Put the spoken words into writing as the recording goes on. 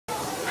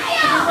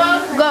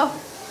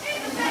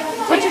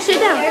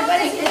down.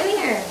 Everybody's in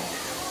here.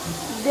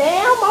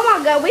 Damn, oh my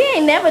god, we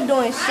ain't never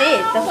doing shit.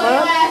 The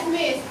fuck?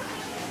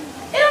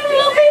 It don't be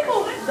little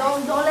people.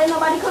 Don't let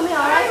nobody come in,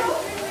 alright?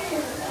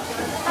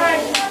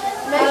 Alright.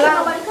 Make sure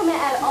nobody come in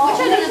at all.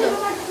 What you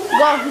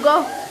gonna do?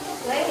 Go.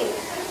 Wait.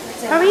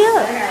 Hurry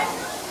up.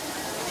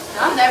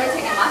 I'm never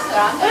taking my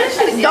sweater. I'm never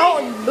trying to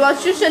Don't,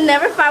 but you should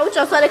never fight with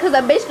your sweater because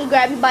a bitch can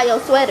grab you by your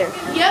sweater.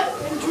 Yep.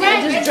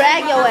 And just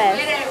drag your ass.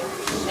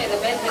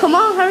 Come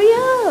on, hurry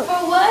up.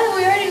 For what?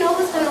 We already know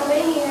what's gonna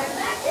be here.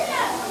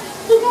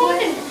 Who's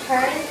going in?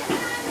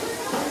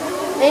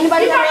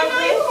 Anybody You got already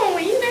know you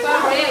going. You never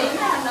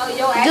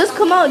know. Just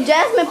come on,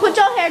 Jasmine, put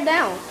your hair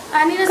down.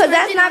 I need a Because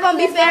that's not going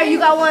to be fair. You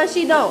got one,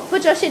 she don't.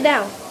 Put your shit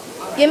down.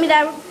 Give me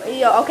that.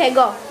 Okay,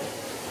 go.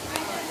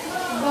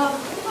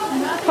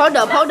 Hold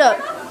up.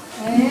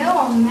 It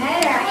don't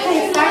matter. I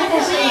can start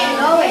this shit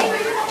going.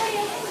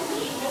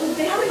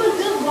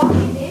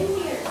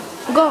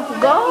 Go.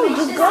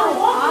 Just go.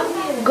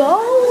 Go.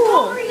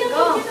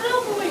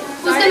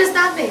 Who's gonna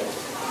stop it?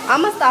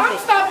 I'm going to stop it.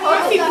 Stop.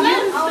 My feet.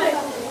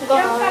 Go.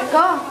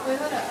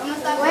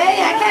 Wait,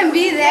 I can't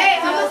be there.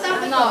 I'm gonna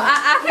stop it. No,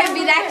 I can't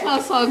be that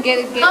close, so get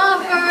it. Oh,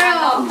 for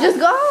real. Just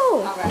go.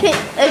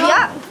 If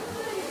y'all.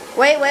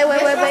 Wait.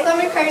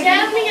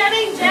 Jasmine, I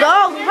think Jasmine.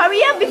 Go.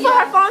 Hurry up before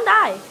her phone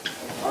dies.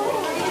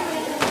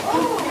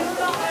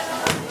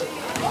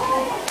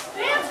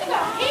 Damn, she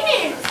got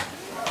hands.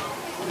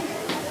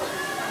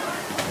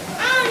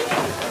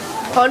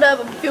 Hold up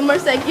a few more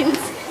seconds.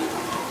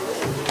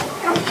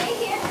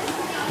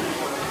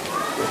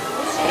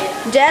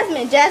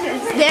 Jasmine, there.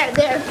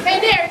 Hey,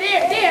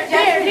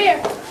 there.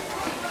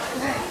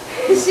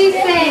 She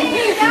said.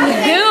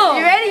 You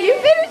ready? You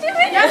finished?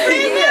 Y'all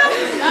friends now?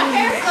 Y'all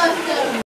hair